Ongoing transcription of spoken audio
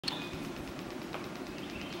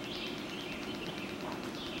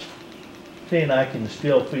See, and I can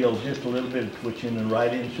still feel just a little bit of twitching and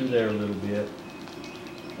right in through there a little bit.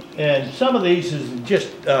 And some of these is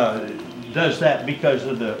just does that because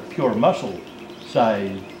of the pure muscle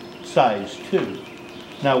size too.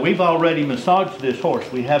 Now we've already massaged this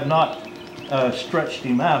horse. We have not stretched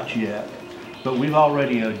him out yet, but we've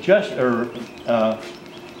already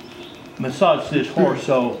massaged this horse,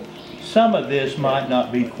 so some of this might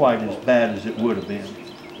not be quite as bad as it would have been.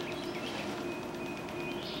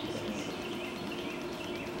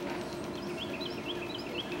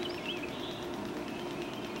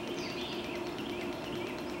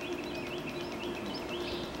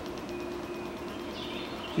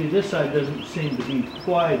 See, this side doesn't seem to be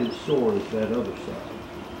quite as sore as that other side.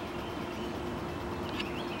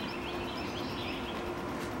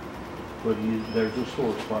 But there's a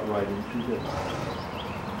sore spot right into this.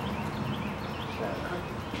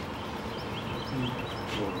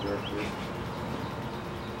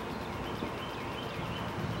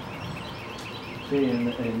 See,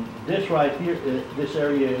 and this right here, this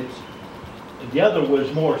area, the other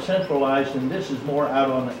was more centralized, and this is more out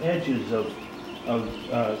on the edges of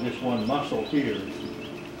this one muscle here.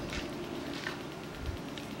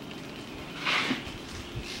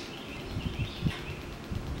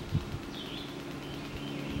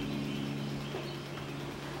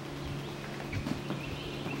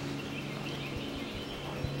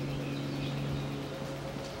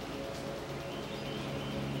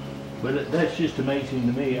 But that's just amazing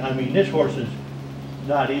to me. I mean, this horse is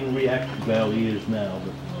not even reactive well, he is now,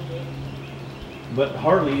 but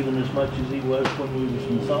hardly even as much as he was when we was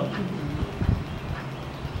massaging.